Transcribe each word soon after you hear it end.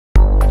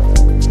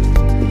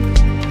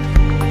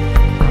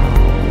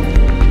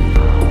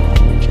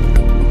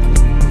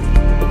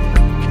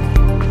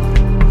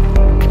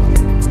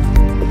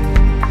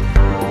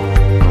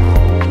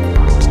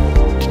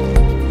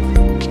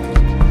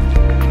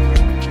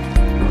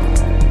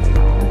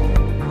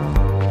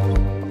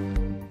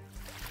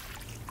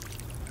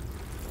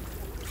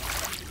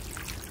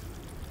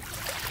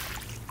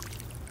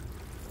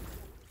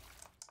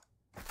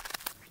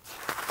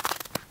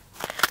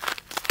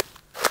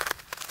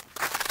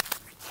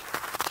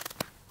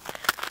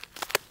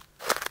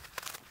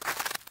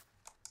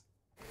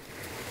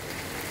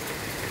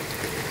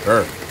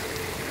PERC.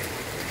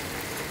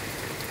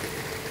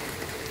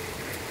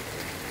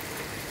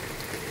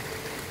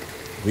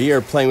 We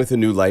are playing with a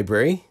new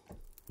library.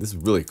 This is a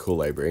really cool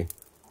library.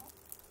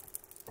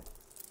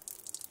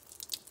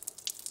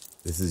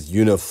 This is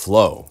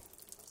UniFlow.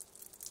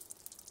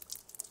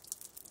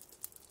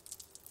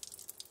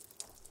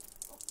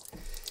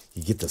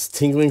 You get those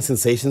tingling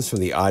sensations from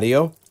the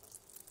audio.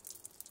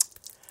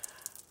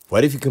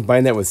 What if you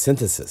combine that with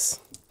synthesis?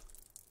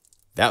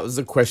 That was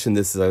the question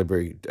this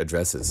library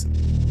addresses.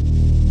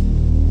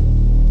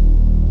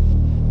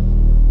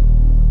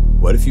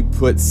 What if you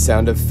put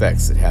sound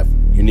effects that have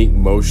unique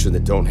motion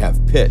that don't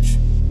have pitch,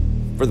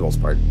 for the most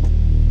part,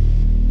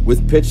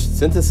 with pitch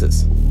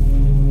synthesis?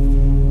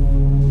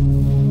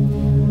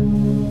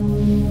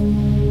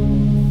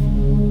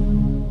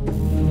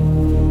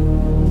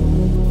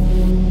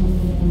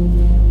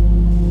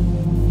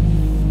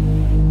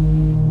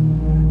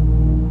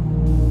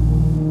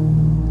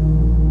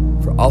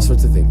 For all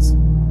sorts of things.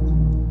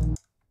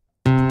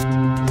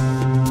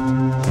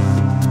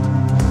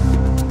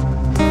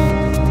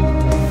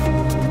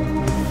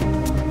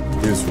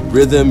 There's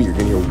rhythm, you're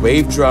going to hear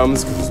wave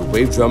drums because there's a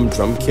wave drum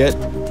kit.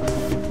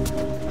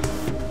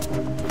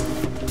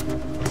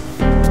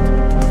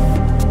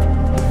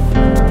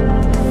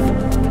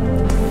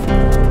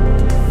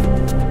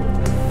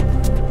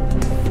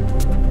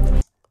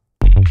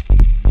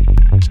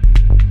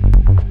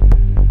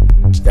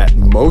 That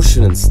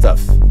motion and stuff.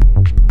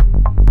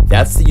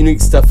 That's the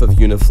unique stuff of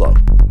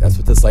UniFlow. That's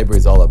what this library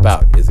is all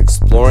about, is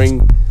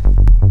exploring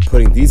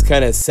putting these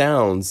kind of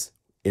sounds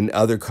in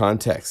other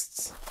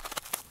contexts.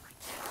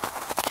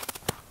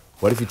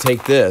 What if you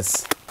take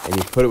this and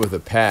you put it with a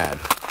pad?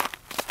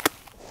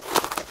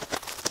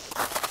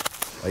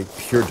 Like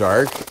Pure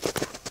Dark.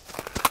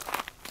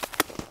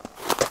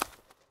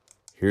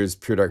 Here's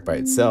Pure Dark by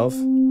itself.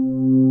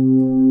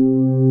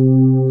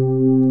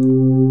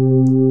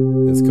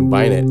 Let's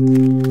combine it.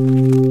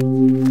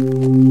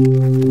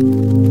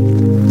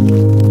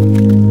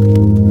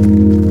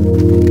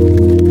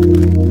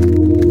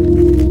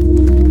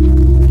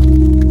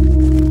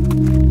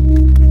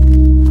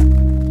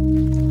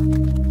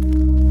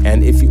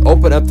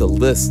 Open up the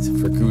list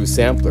for Guru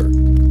Sampler.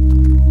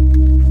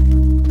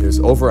 There's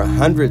over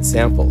 100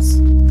 samples.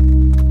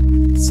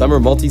 Some are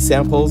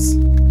multi-samples.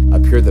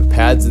 Up here, the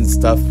pads and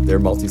stuff, they're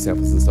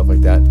multi-samples and stuff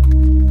like that.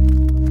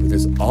 But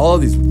there's all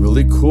of these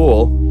really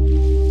cool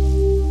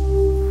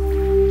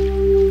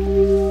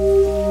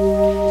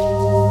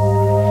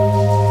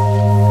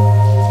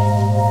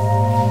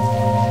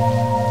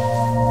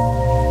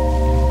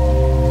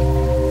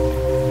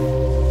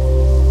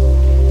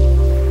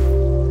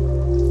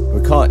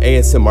call it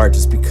ASMR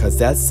just because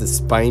that's the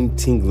spine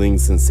tingling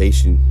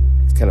sensation.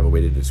 It's kind of a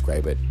way to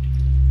describe it.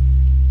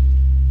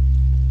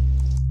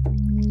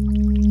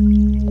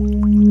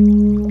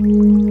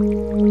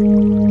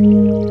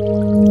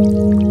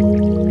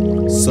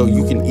 So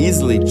you can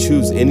easily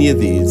choose any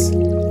of these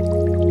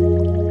and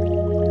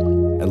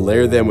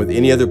layer them with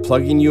any other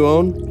plugin you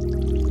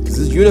own. This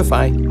is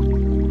Unify.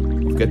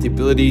 You've got the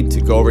ability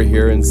to go over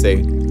here and say,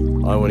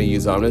 oh, I want to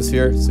use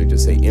Omnisphere. So you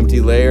just say empty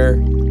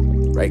layer.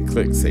 Right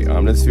click, say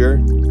Omnisphere.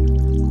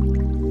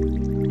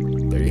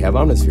 There you have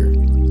Omnisphere.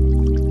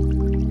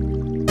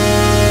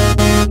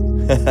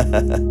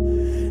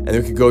 And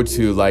then we could go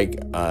to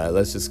like,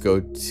 let's just go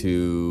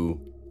to,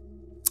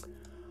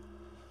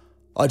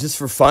 just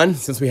for fun,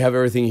 since we have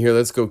everything here,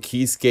 let's go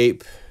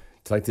Keyscape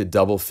to like the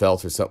double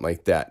felt or something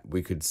like that.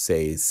 We could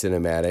say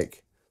cinematic.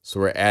 So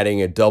we're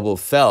adding a double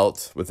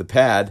felt with a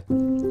pad.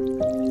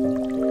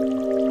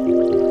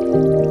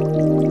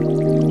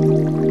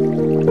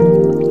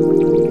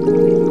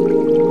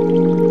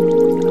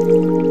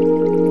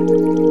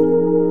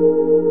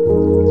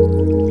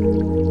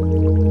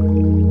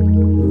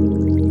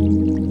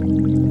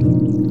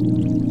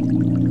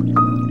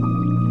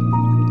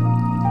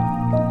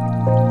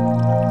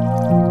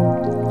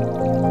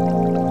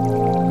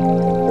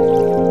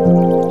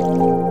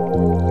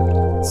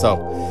 So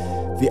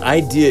the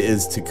idea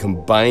is to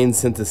combine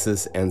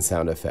synthesis and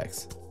sound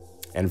effects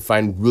and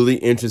find really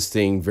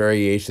interesting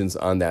variations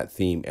on that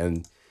theme.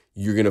 And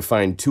you're going to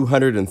find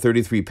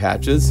 233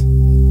 patches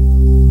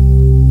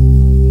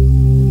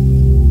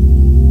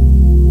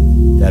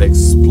that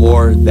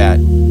explore that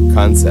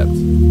concept.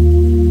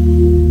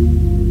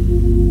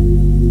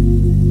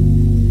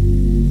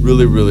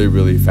 Really, really,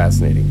 really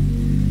fascinating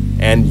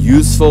and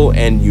useful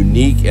and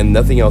unique, and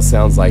nothing else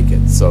sounds like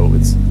it. So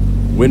it's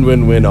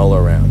win-win-win all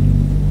around.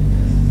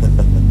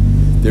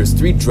 There's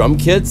 3 drum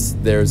kits.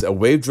 There's a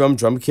wave drum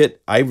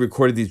kit. I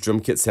recorded these drum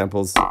kit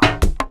samples.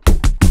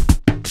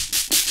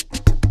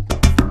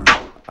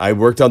 I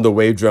worked on the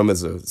wave drum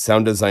as a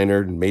sound designer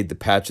and made the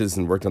patches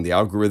and worked on the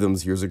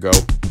algorithms years ago.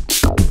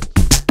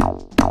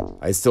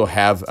 I still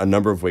have a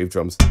number of wave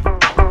drums.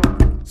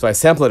 So I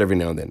sample it every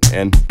now and then.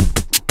 And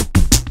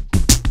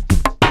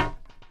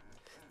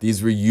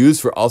these were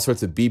used for all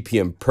sorts of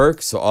BPM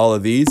PERC. So all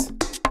of these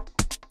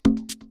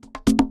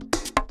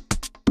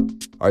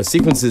are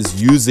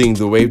sequences using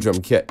the wave drum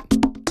kit.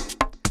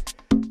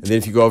 And then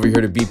if you go over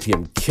here to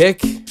BPM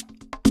KICK,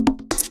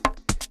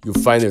 you'll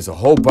find there's a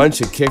whole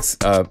bunch of kicks.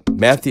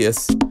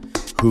 Matthias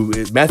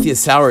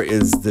Sauer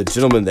is the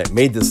gentleman that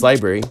made this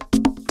library.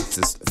 It's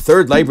his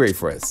third library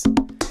for us.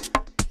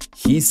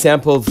 He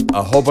sampled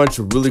a whole bunch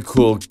of really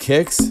cool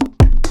kicks.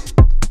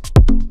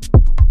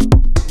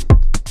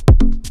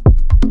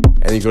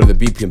 And then you go to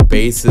the BPM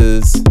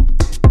basses.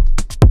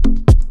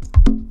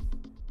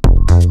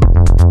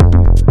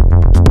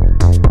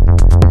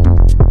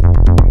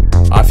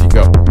 Off you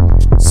go.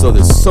 So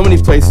there's so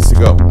many places to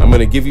go. I'm going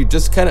to give you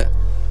just kind of,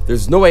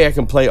 there's no way I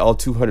can play all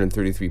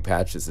 233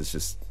 patches. It's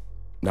just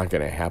not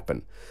going to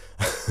happen.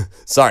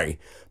 Sorry.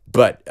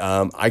 But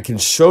I can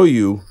show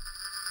you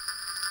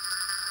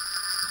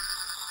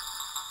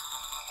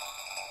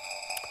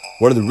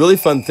one of the really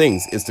fun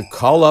things is to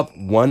call up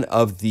one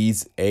of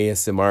these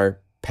ASMR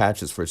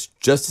patches where it's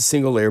just a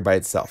single layer by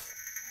itself.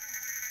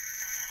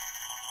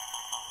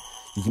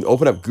 You can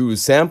open up Guru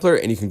Sampler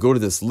and you can go to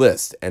this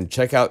list and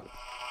check out.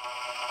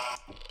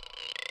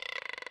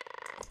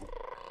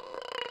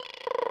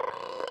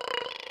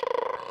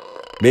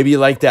 Maybe you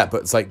like that,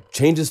 but it's like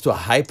changes to a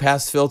high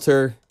pass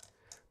filter.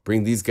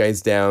 Bring these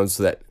guys down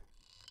so that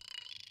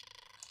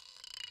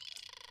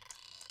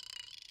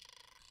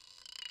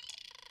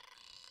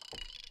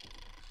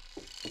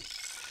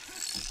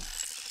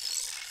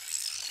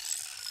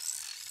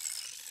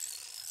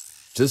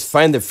just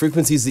find the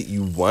frequencies that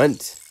you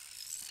want,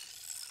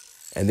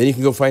 and then you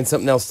can go find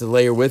something else to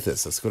layer with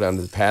this. Let's go down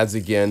to the pads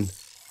again.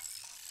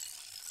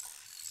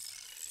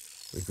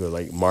 We go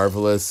like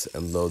Marvelous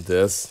and load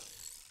this.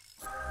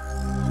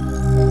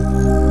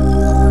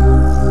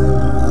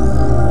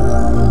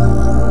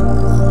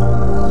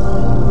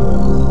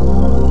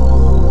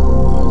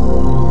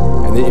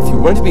 And then if you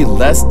want it to be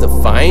less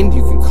defined,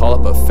 you can call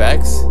up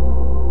effects.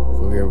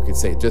 Go here, we could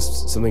say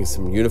just something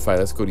from Unify.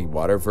 Let's go to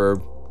Water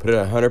Verb, put it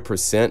at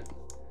 100%.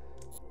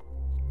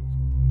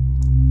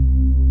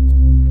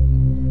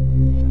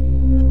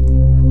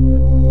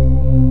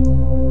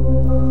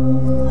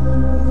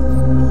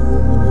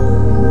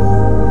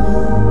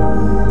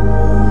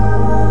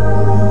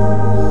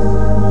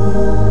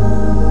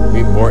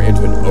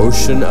 Into an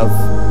ocean of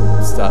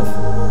stuff.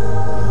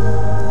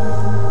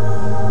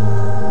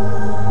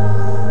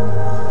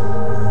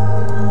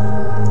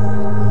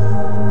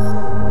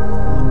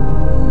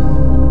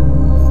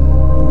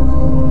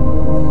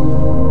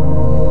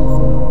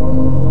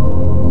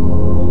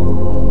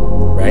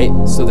 Right?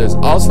 So there's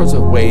all sorts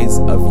of ways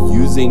of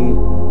using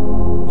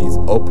these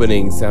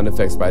opening sound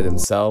effects by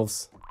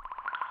themselves.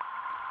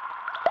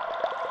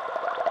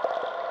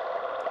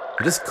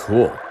 It is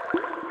cool.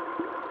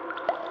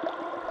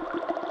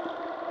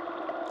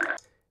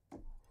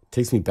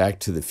 Takes me back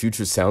to the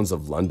future sounds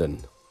of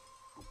London.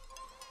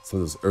 Some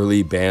of those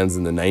early bands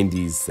in the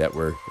 90s that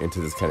were into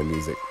this kind of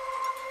music.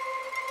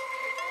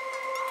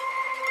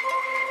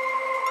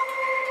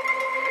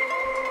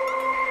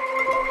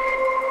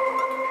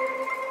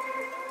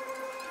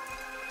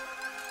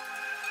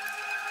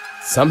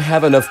 Some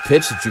have enough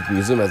pitch that you can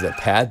use them as a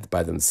pad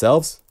by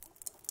themselves.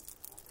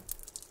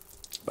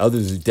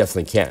 Others you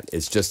definitely can't.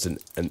 It's just an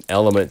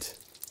element.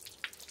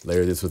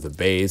 Layer this with a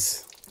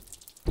bass.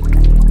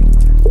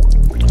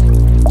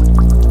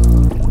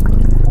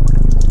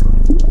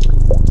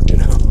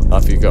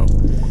 Off you go.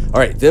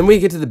 All right, then we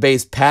get to the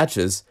bass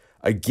patches.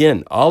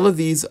 Again, all of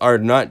these are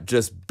not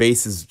just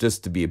basses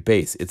just to be a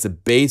bass. It's a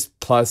bass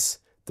plus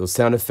those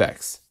sound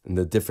effects and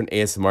the different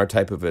ASMR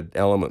type of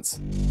elements.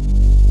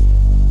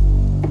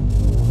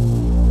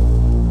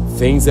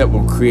 Things that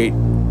will create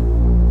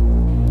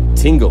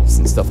tingles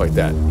and stuff like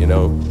that, you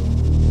know.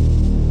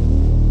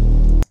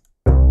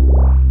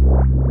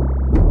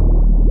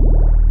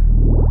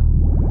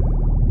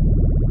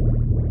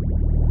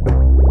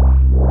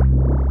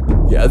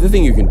 The other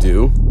thing you can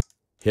do,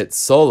 hit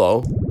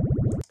solo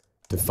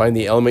to find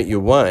the element you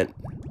want,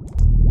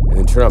 and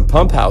then turn on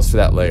Pump House for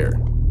that layer.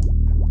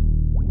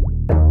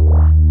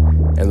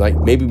 And like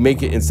maybe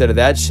make it, instead of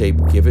that shape,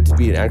 give it to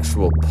be an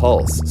actual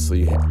pulse. So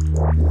you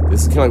have,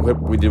 this is kind of like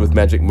what we did with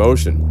Magic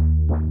Motion.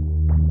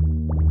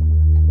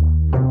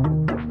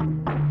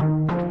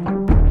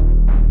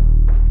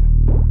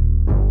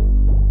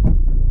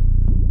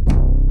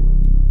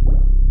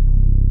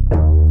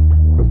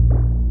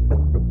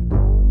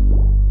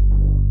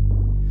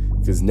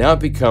 Because now it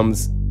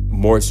becomes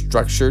more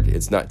structured.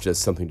 It's not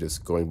just something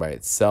just going by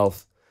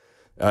itself.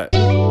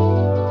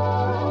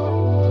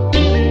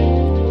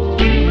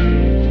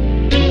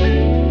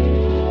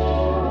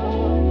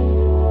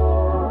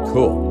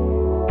 Cool.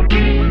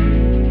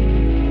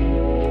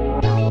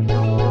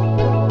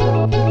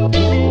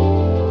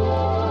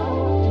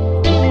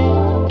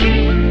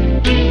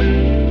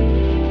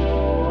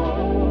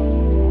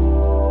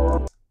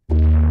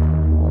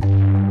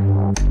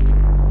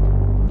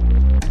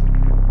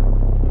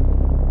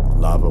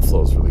 Lava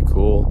Flow is really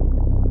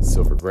cool.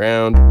 Silver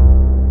Ground.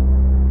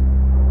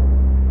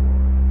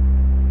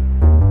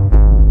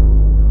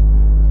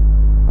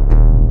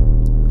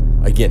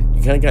 Again,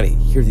 you kind of got to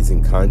hear these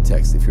in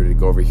context. If you were to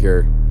go over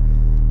here,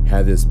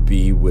 have this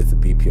be with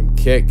the BPM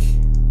kick,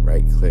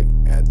 right click,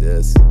 add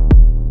this.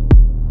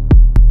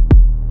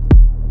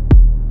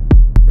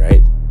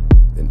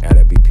 Then add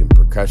a BPM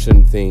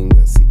percussion thing.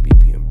 Let's see,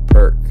 BPM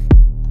PERC.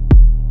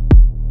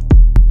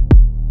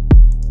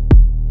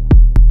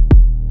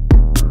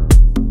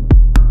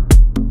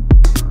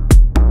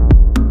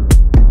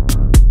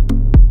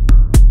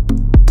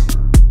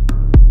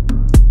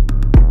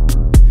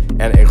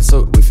 And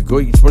so if you go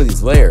each one of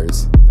these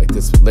layers, like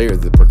this layer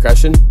of the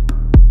percussion,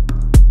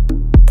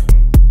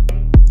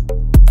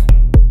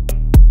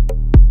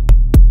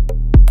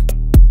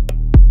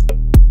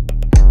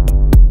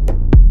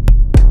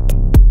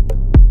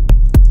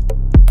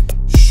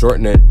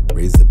 shorten it,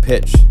 raise the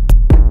pitch.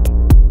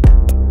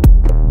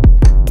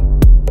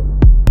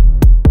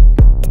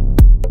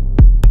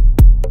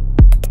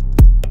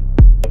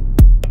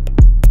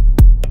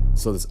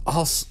 So there's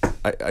also,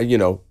 you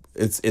know,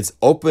 it's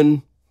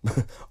open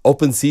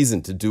open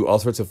season to do all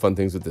sorts of fun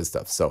things with this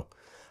stuff. So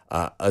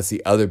let's see,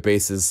 other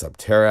basses,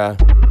 Subterra.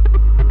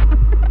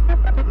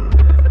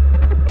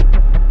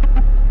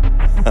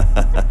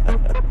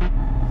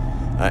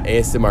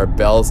 ASMR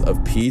Bells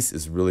of Peace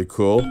is really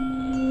cool.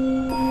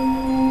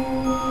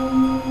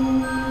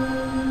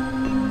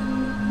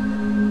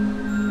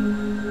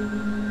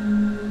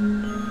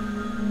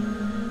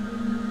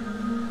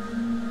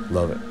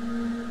 Love it.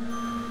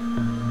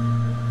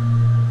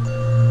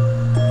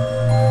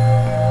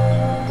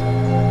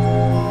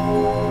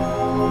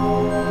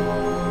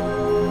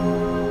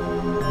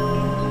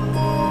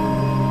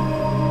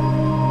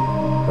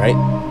 Right?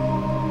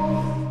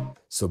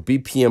 So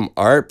BPM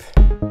ARP.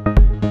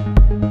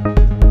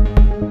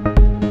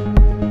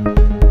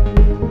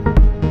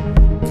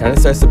 Kind of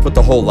starts to put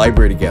the whole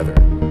library together.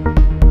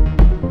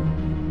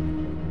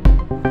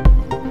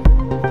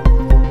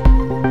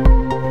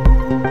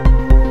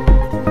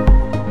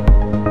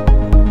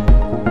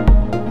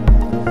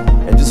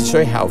 And just to show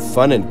you how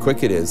fun and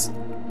quick it is,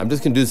 I'm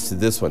just going to do this to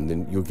this one,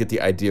 then you'll get the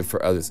idea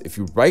for others. If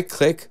you right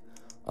click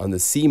on the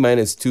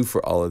C-2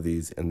 for all of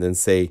these and then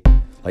say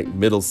like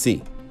middle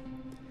C,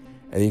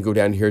 and then you go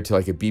down here to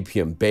like a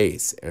BPM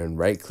bass and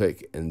right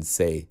click and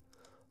say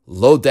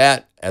load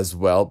that as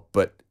well,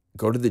 but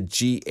go to the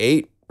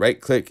G8,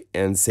 right click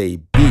and say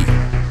B.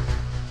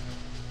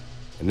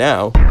 And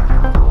now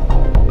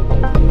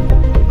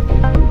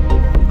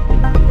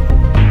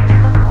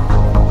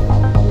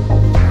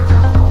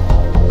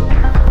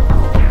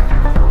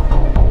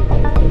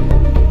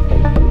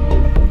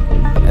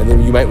and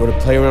then you might want to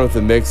play around with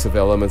the mix of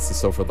elements and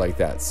so forth like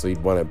that. So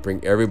you'd want to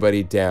bring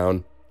everybody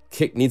down.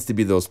 Kick needs to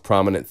be the most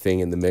prominent thing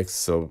in the mix,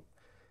 so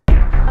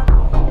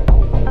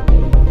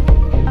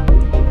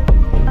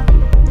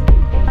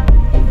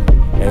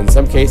and in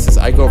some cases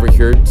I go over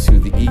here to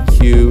the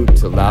EQ,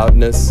 to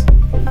loudness.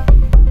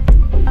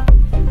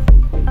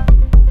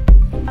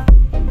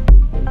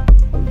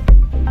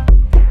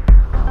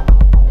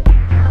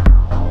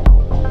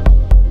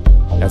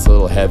 That's a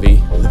little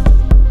heavy.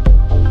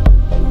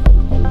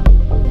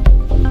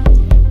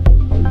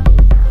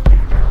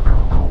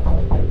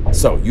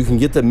 So you can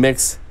get the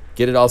mix,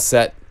 get it all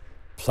set,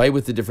 play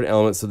with the different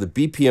elements. So the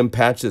BPM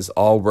patches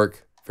all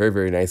work very,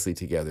 very nicely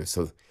together.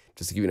 So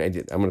just to give you an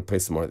idea, I'm going to play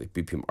some more of the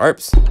BPM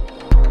ARPs.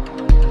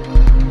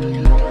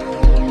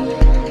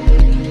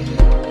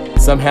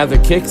 Some have the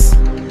kicks.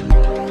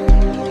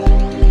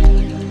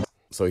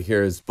 So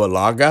here's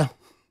Balaga.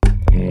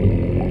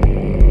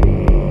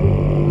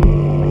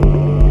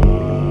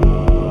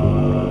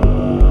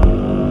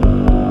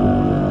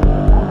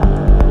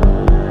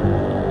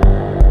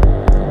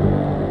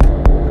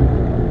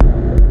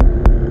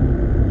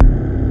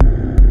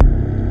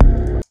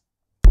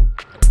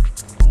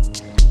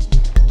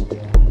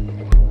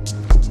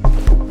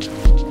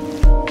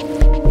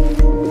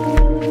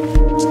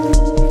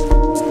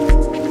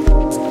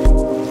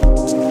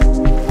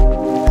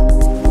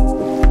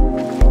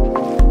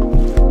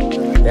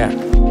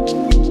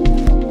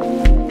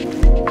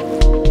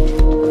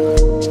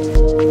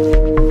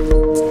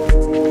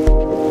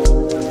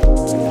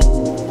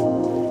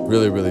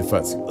 Really, really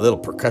fun. Little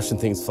percussion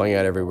things flying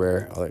out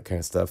everywhere, all that kind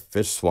of stuff.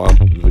 Fish Swamp,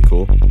 really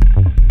cool.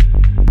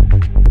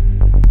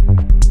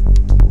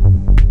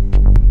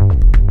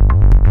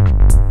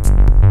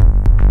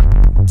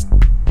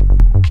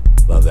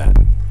 Love that.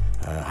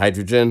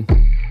 Hydrogen.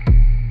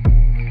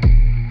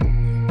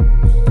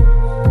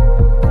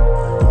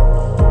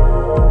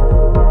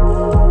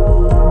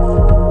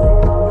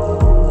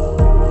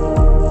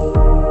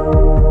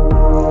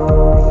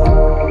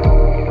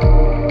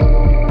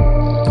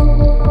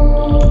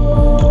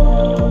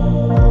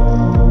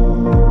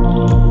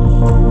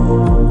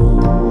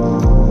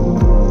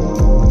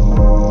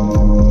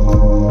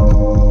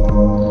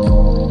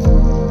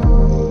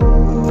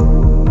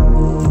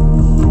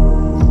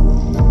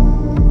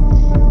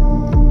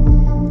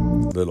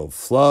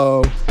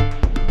 Flow.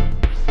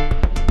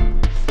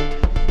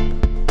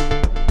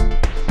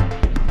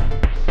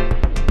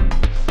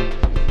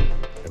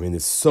 I mean,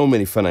 there's so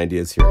many fun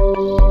ideas here.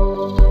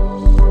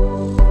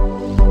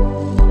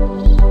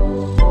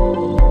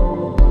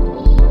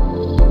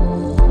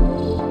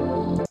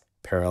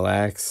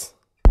 Parallax.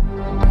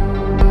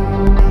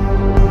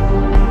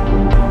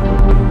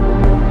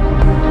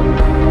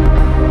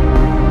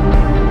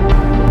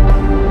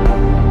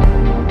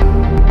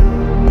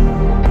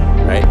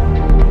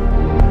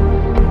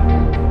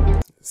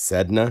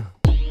 Sedna.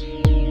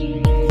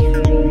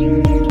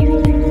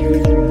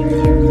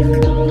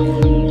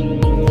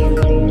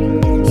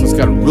 So it's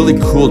got a really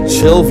cool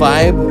chill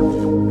vibe,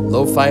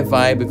 lo-fi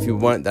vibe if you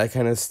want that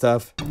kind of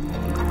stuff.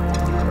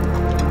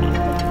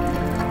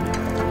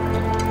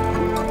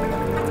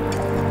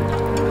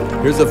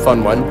 Here's a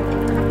fun one.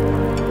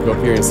 Go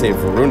up here and say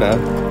Varuna.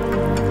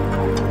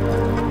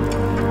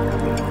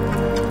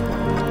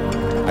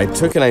 I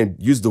took and I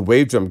used the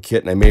wave drum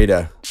kit and I made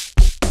a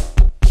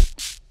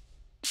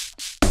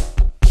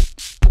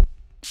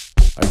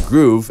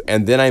groove,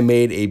 and then I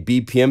made a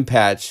BPM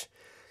patch.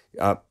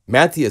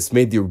 Matthias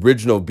made the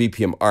original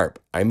BPM ARP.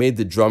 I made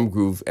the drum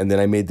groove, and then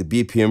I made the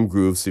BPM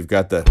groove. So you've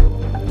got the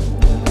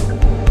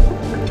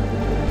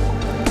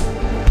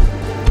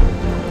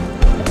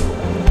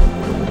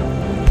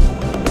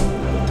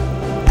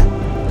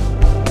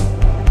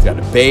got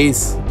a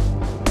bass,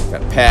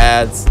 got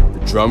pads,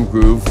 the drum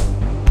groove.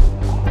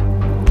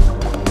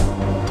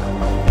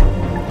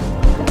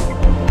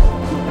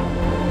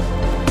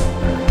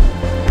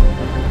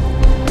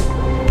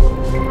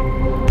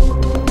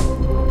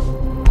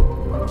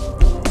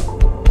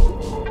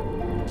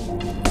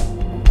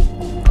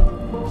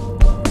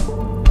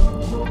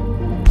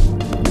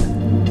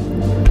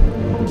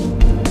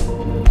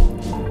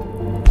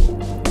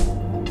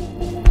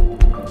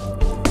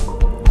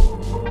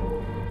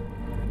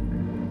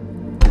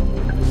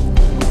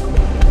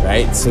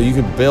 Right? So you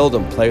can build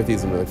and play with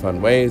these in really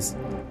fun ways.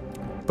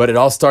 But it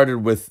all started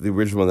with the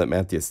original that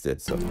Matthias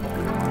did. So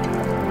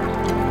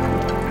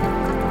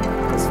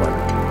that's fun.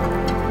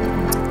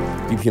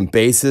 BPM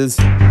basses.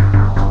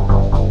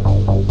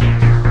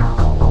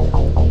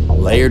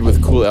 Layered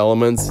with cool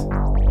elements.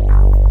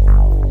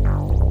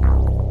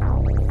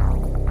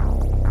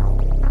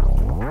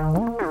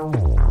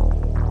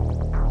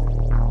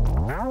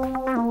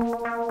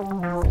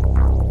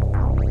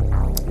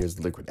 Here's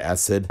liquid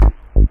acid.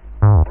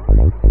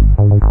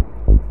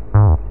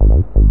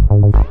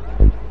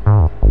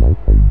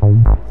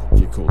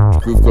 Cool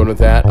groove going with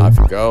that. Off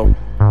you go.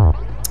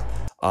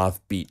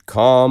 Offbeat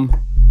calm.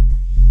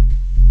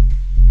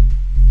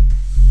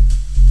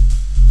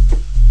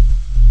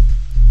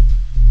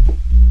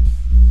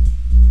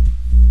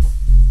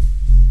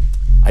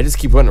 I just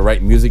keep wanting to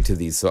write music to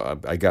these, so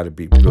I got to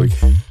be really.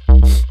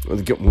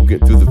 We'll get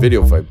through the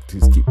video if I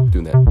just keep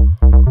doing that.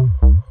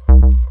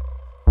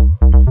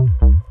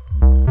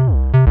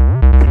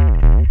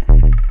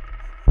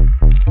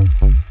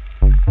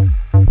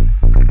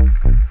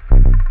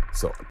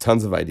 So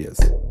tons of ideas.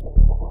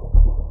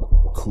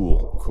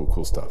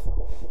 Cool stuff.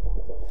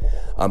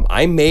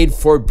 I made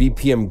 4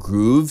 BPM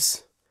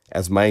grooves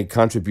as my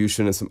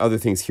contribution and some other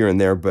things here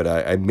and there, but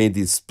I made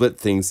these split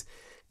things,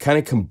 kind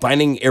of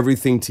combining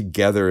everything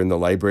together in the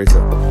library.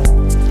 So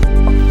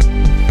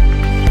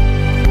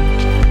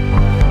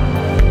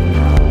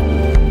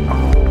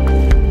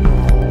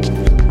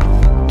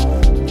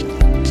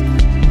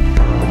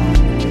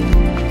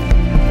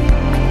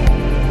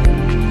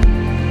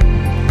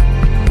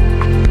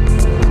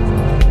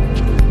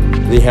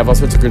you have all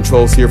sorts of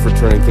controls here for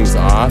turning things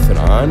off and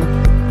on.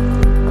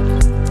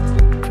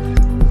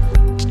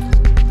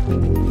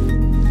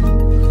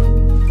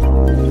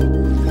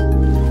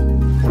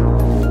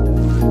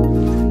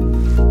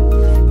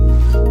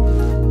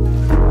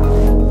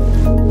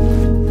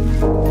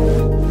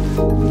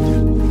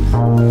 We're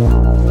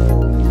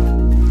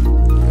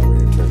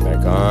going to turn it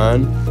back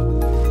on.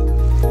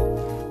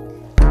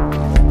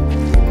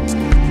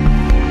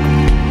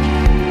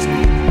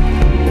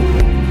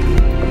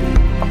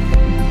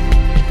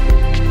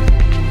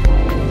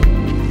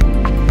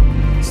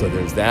 So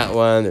there's that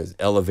one, there's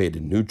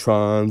elevated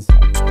neutrons.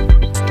 And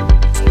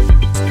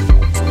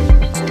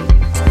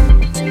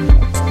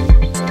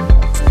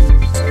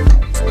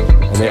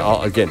they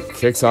all, again,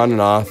 kicks on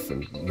and off,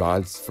 and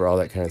rods for all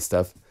that kind of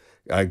stuff.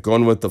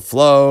 Going with the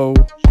flow.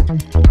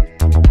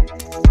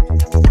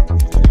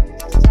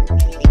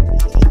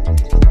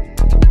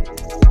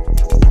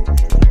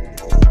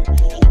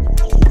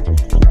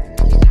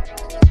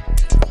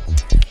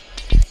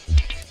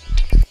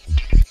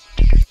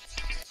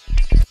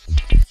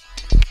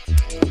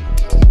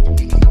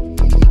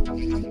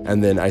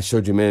 And then I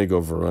showed you a minute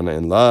ago Verona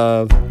in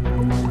Love.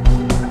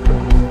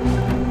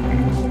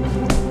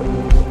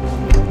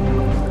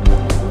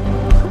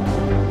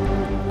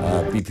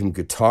 BPM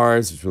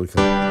guitars is really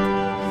cool.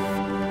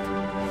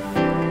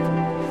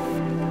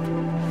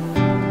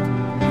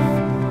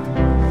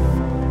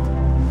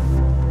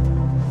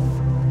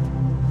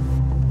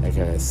 That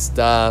kind of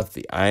stuff.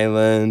 The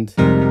Island.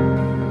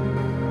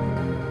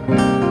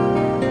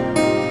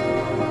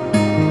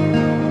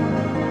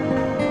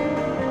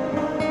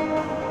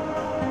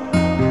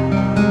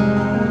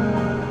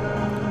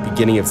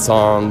 Beginning of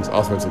songs,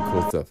 all sorts of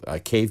cool stuff.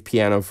 Cave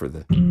piano for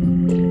the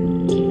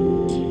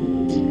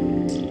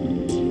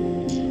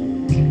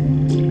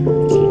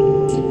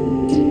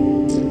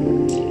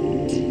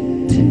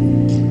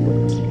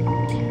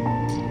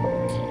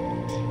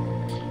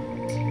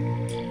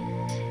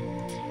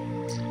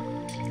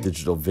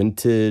digital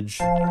vintage.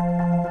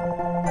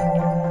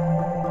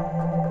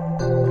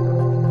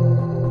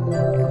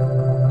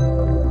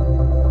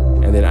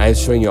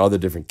 nice showing you all the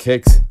different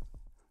kicks.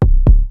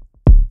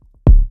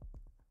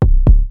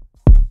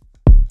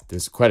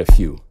 There's quite a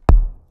few.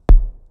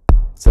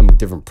 Some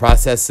different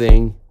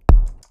processing.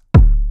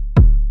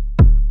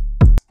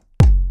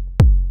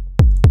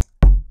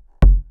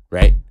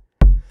 Right?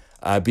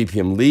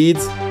 BPM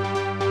leads.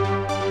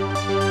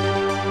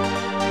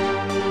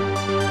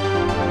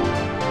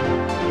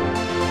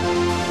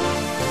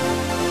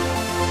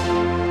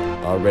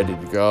 All ready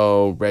to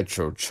go.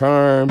 Retro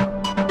charm.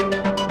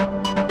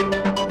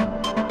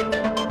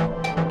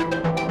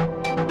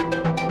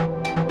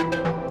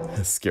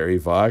 Scary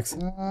Vox.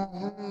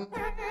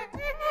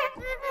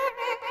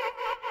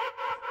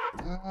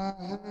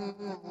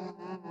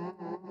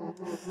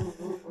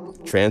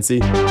 Trancy.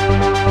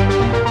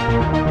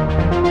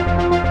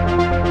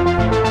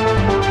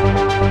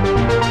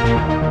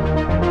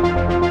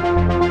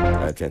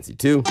 Trancy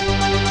 2.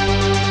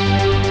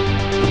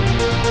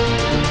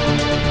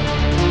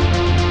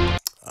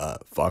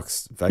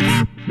 Vox effects.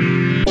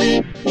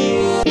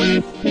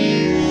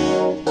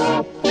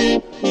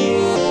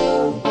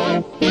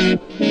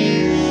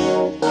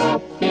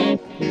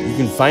 You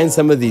can find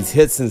some of these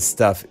hits and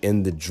stuff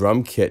in the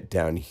drum kit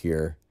down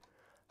here.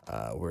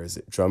 Where is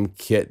it? Drum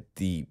kit,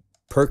 the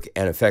PERC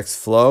and effects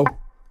flow.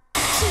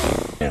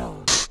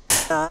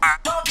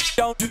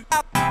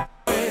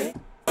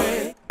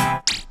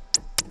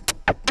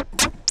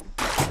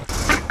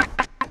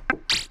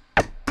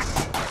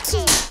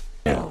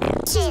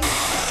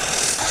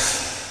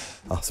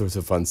 All sorts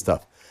of fun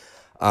stuff.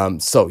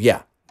 So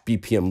yeah,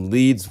 BPM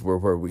leads were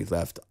where we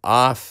left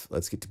off.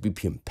 Let's get to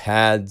BPM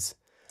pads.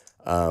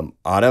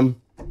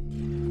 Autumn.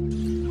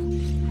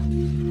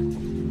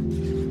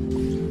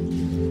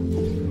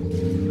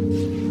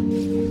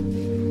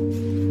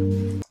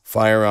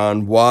 Fire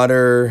on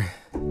water.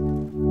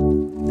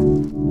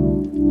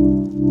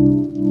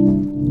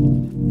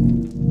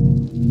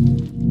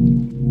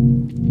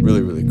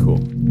 Really, really cool.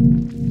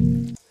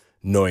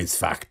 Noise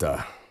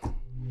factor.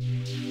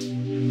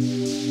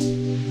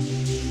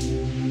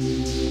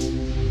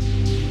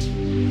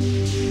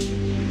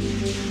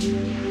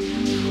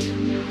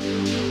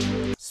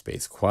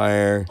 Space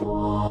choir.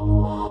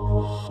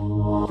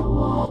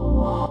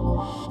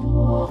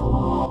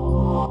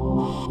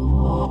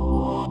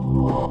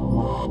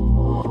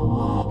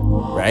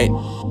 Right?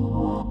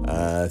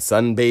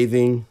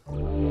 Sunbathing.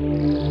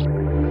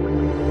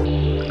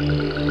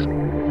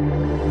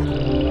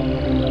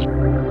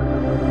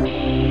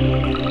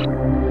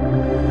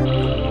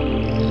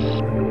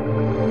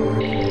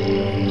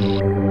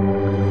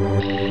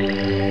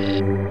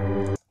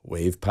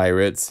 Wave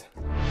pirates.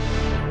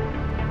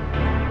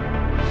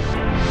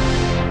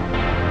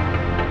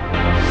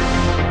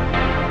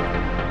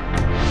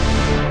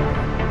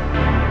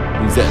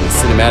 Use that in the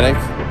cinematic.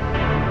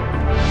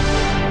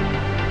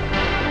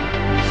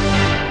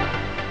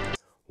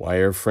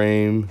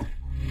 Wireframe.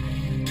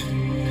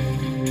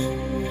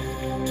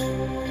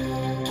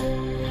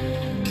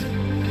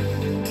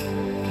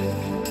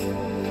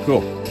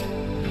 Cool.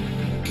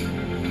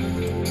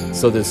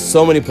 So there's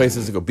so many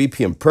places to go.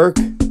 BPM PERC.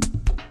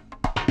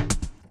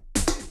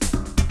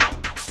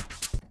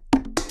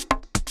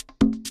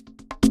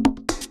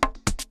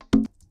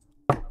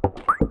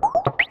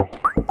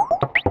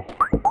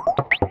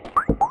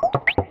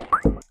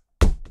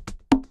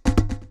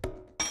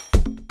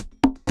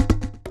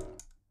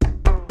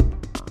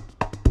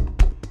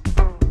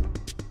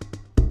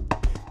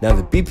 Now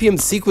the BPM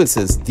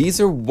sequences, these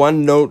are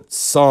one note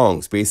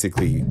songs,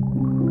 basically.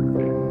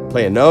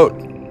 Play a note.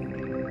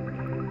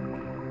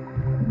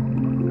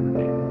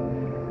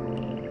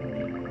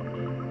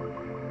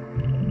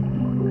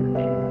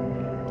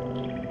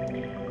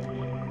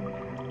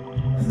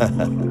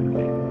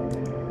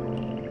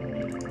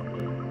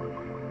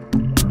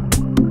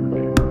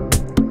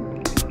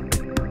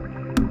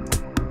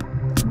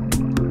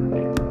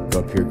 Go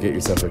up here, get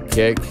yourself a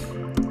kick.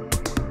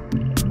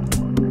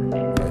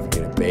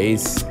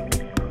 Bass.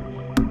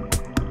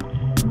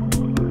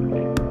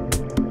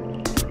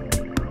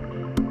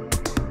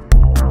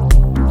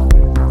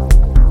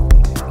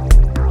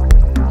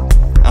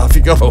 Off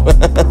you go.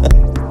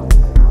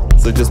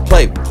 So just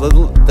play.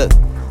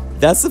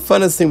 That's the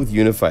funnest thing with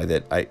Unify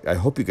that I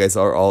hope you guys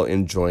are all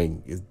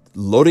enjoying, is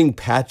loading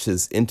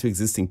patches into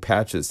existing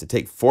patches. To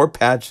take 4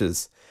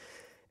 patches,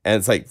 and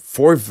it's like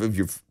 4 of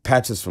your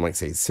patches from, like,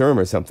 say, Serum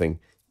or something.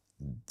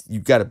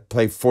 You've got to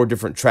play 4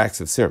 different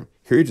tracks of Serum.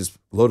 Here you just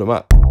load them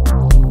up.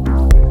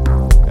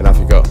 And off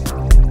you go.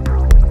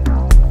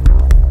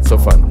 So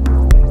fun.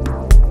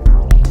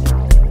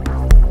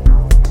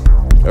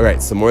 All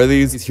right, some more of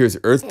these. Here's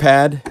Earth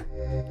Pad.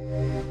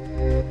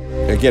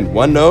 Again,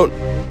 one note.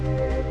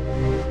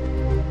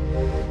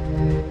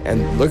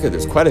 And look at,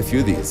 there's quite a few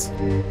of these.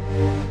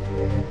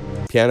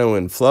 Piano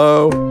and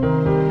flow.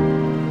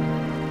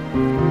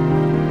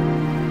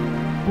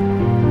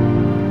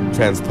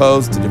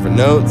 Transpose to different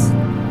notes.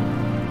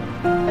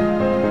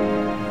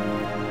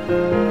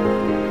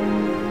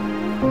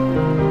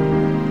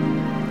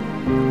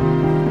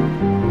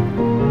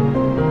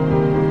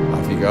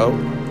 Off you go.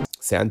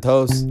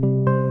 Santos.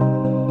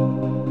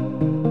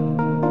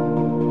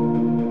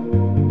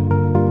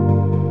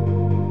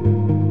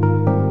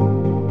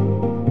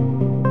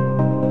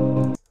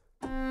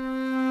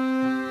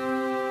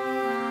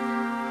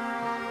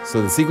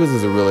 So the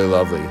sequences are really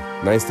lovely.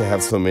 Nice to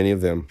have so many of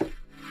them.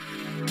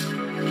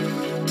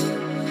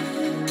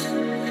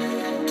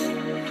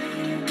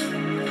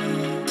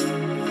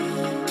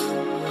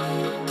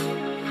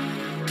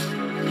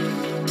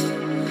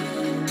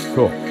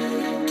 Cool.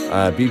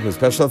 BPM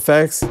special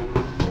effects.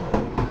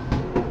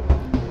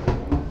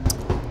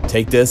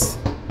 Take this,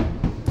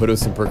 put it with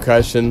some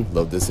percussion,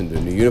 load this into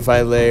a new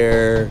Unify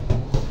layer. Go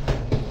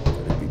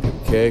to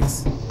BPM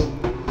kicks.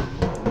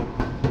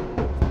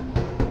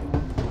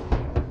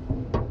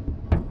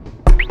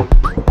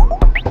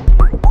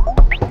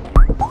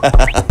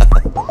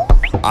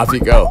 Off you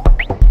go.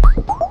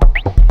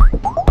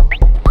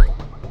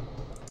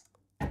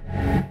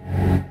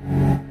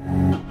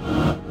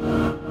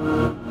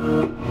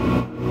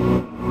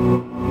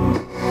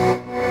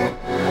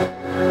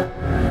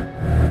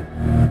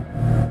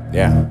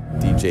 Yeah,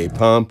 DJ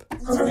pump.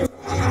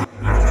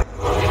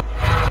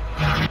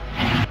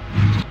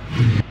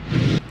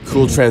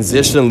 Cool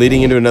transition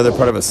leading into another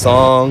part of a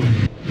song.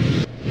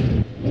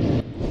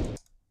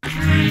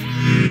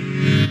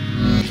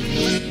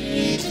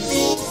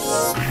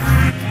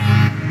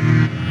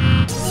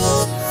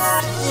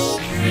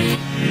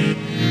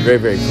 Very,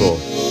 very cool.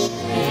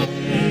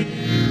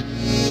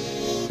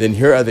 Then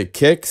here are the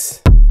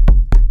kicks.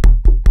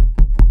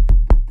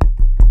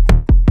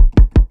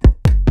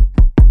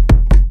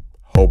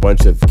 Whole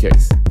bunch of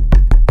kicks.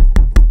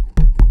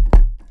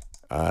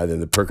 Then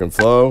the perk and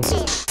flow.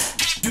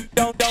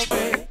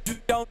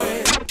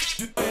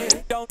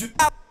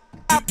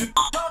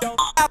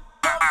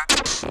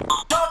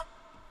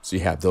 So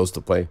you have those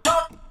to play.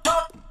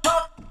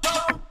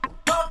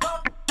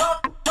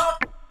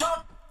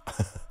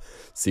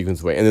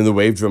 Sequence way, and then the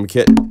wave drum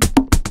kit.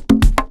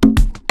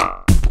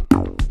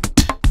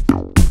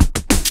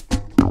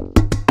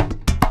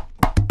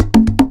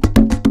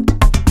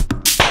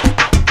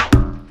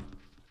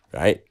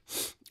 Right?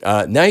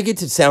 Now you get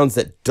to sounds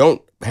that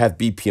don't have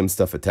BPM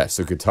stuff attached.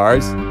 So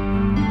guitars.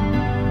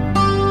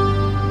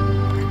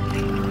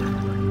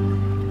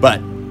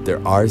 But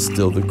there are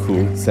still the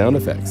cool sound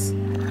effects.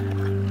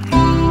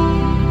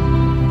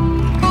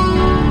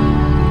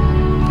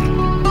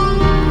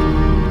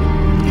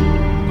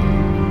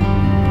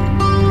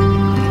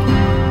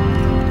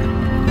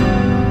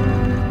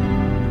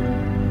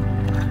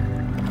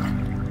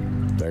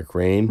 Dark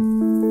rain.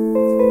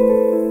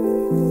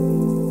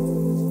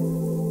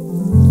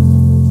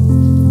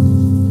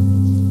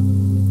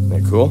 Isn't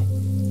that cool?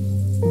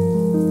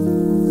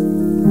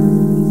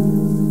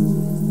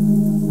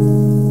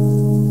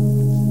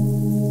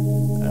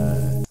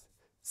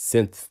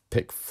 Synth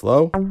pick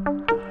flow.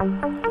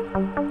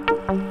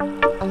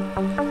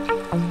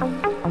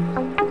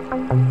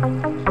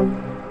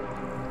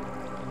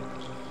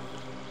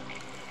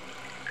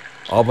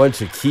 All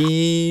bunch of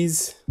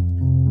keys.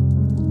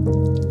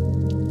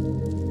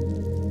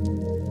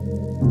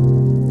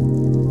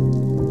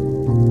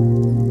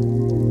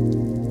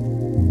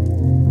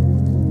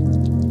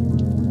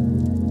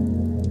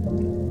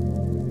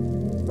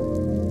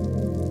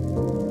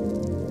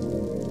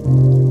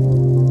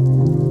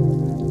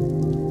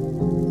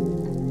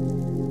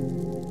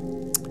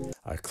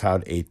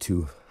 Cloud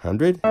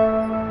A200.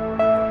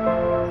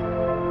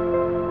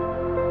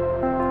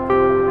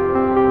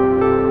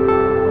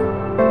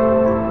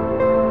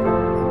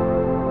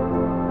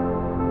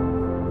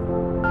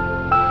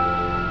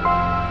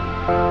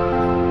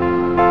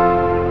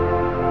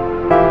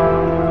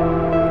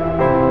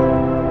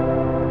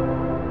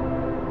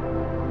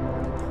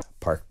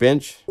 Park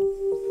bench.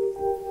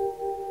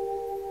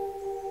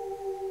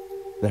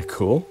 Isn't that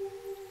cool?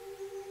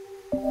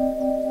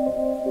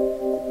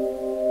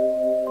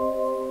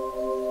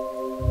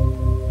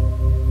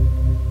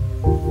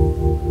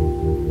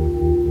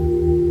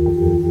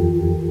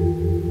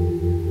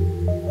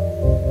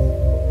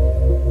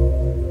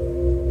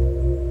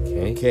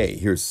 Okay,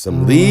 here's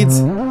some leads.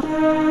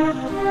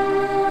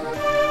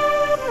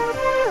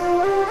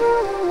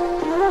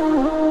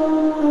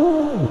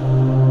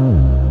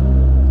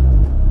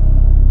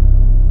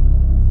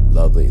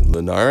 Lovely.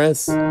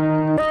 Linares.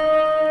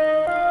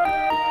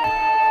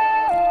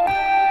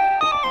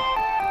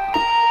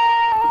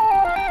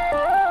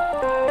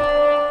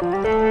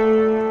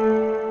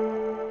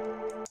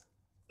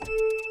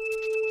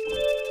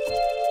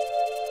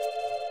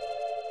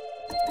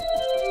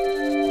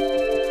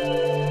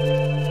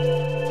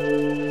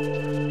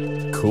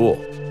 Cool.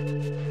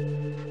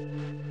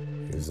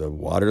 Here's a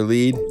water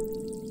lead.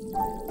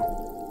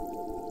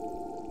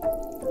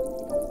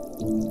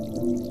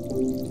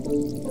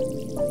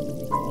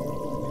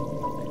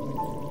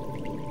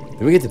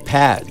 Then we get to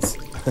pads.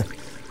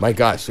 My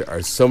gosh, there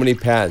are so many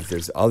pads.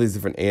 There's all these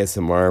different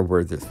ASMR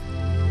where there's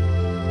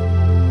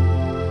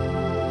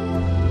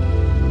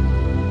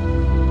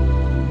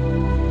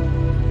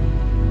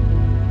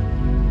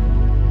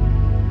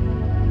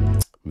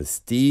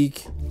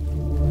Mystique.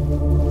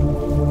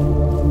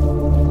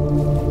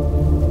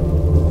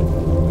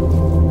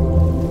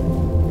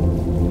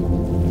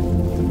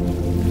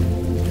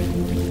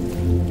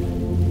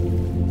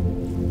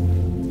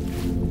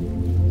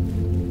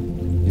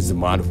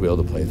 mod wheel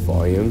to play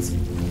volumes.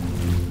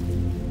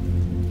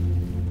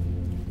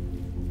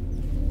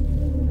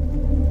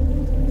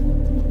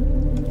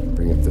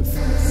 Bring up the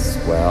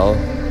swell.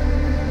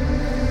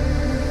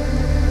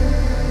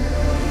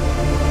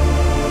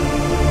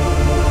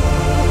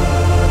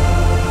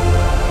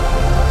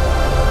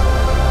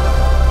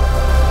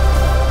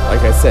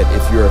 Like I said,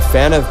 if you're a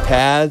fan of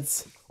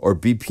pads or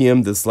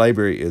BPM, this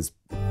library is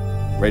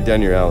right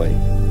down your alley.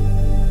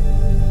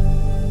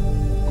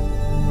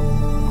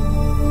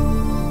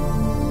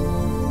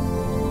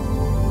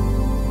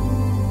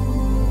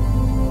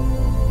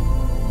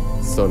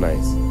 So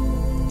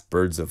nice.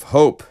 Birds of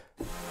Hope.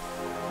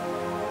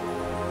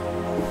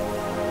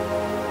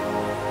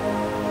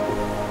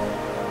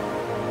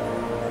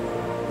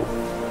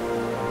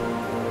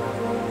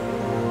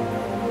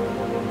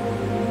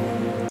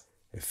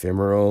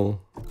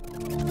 Ephemeral.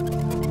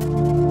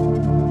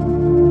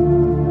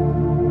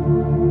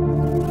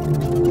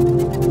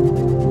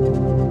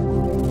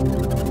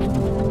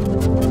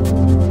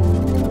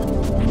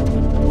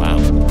 Wow.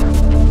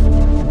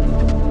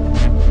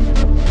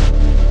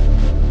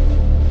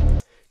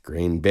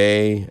 Green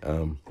Bay.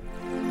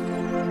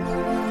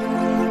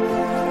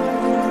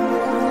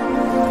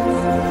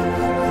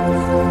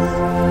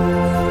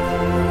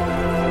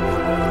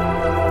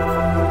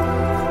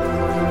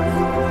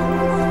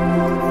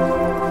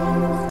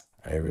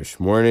 Irish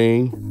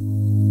Morning.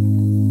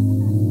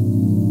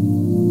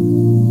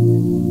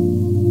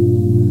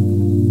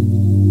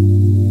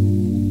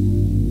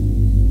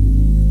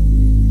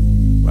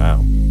 Wow.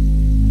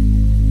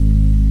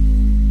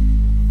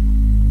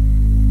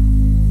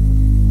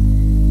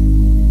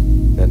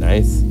 Isn't that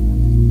nice?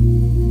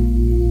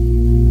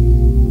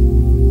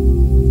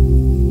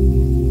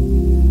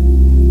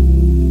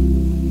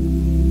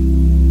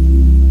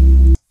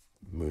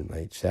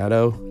 Moonlight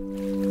Shadow.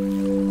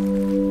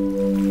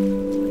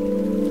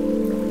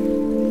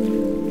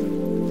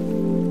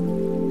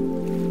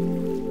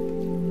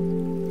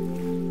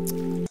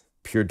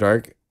 Pure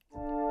Dark.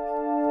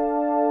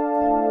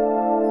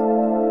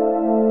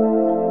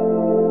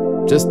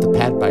 Just the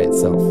pad by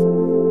itself.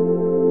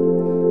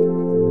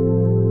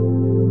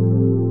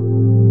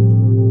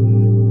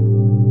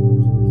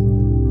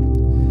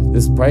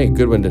 This is probably a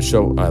good one to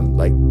show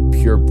like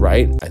Pure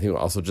Bright. I think it will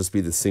also just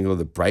be the single of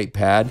the Bright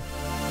pad.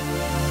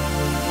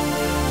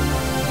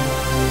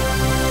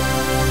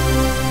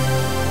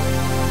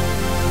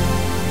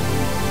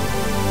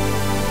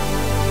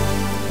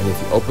 And if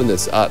you open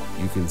this up,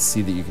 you can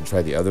see that you can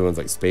try the other ones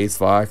like Space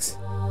Fox.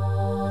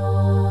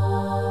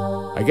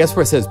 I guess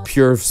where it says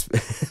pure,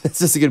 it's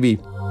just going to be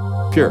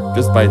pure,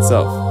 just by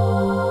itself.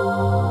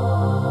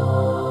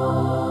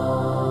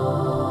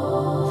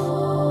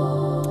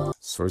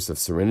 Source of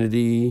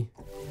Serenity.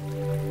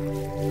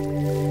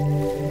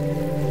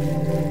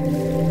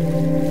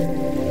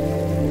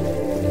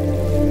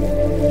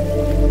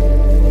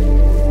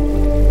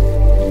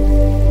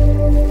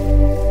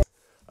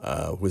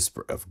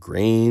 Whisper of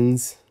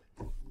Grains.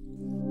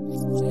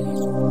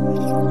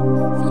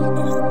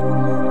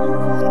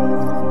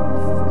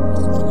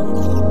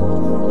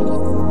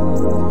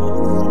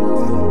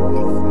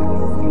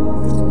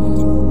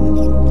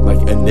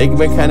 Like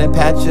Enigma kind of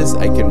patches,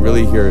 I can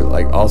really hear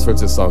like all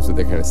sorts of songs with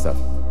that kind of stuff.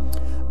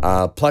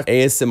 Pluck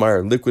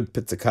ASMR Liquid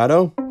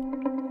Pizzicato.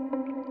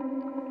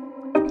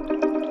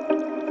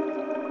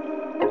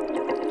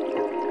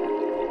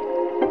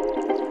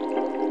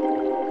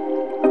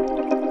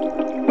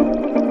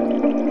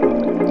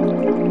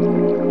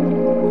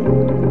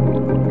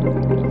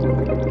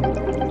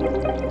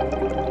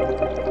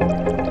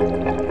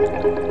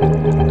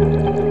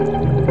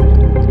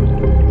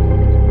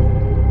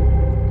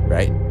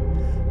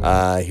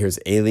 Here's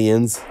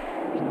Aliens.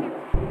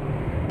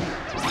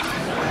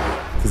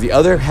 Because the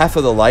other half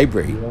of the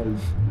library,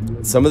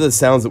 some of the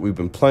sounds that we've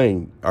been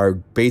playing are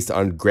based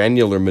on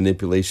granular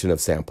manipulation of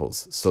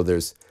samples. So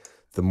there's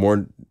the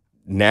more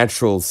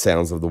natural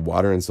sounds of the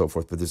water and so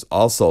forth, but there's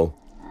also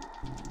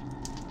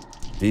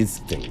these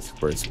things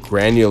where it's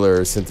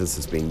granular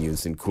synthesis being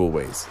used in cool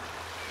ways.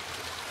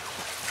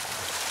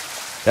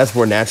 That's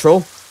more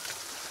natural.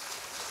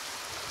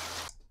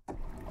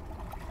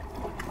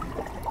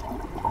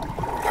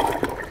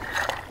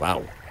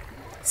 Wow.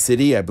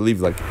 City, I believe,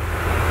 like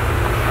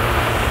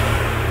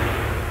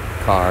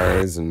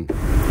cars and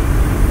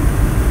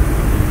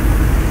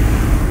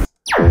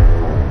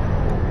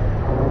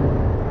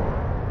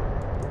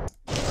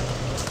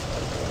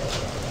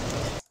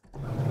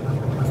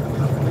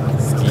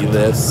ski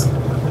lifts.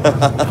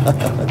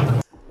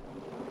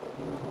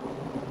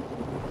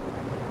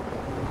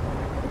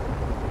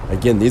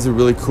 Again, these are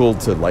really cool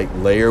to like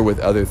layer with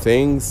other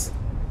things.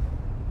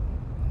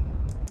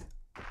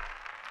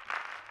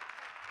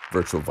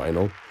 Virtual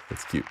vinyl,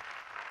 that's cute.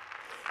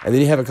 And then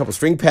you have a couple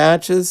string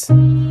patches.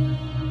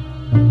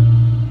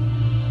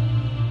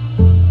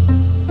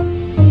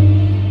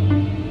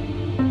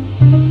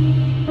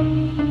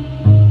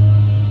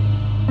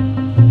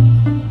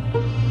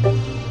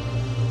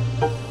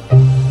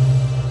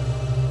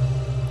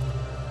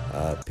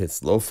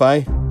 Pitts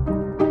Lo-Fi.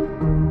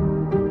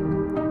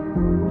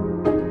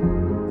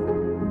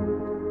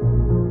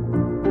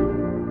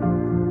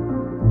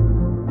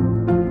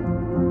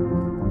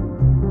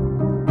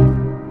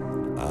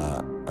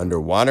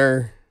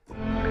 underwater.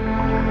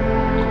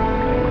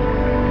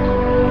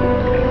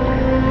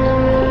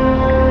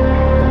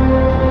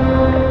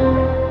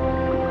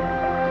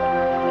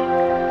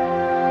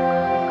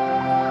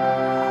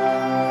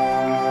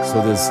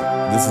 So this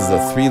is a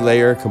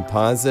 3-layer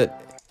composite,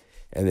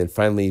 and then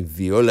finally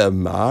Viola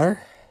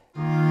Mar.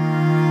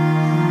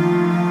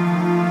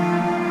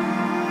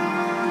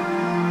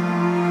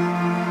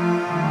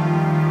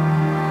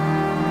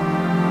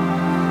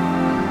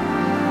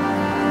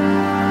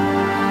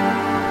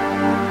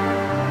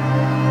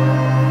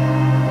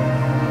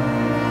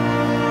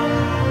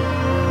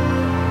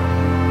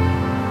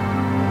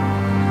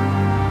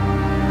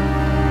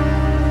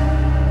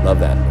 Love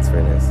that. That's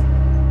very nice.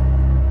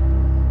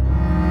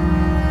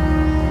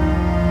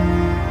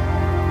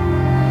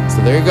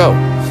 So there you go.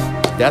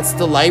 That's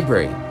the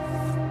library.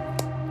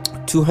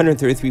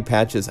 233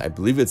 patches. I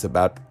believe it's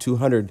about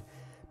 200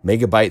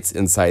 megabytes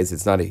in size.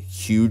 It's not a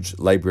huge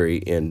library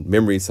in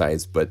memory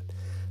size, but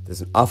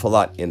there's an awful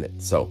lot in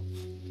it. So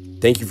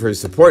thank you for your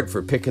support,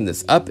 for picking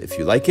this up if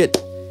you like it,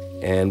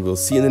 and we'll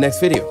see you in the next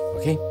video.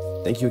 Okay?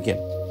 Thank you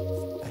again.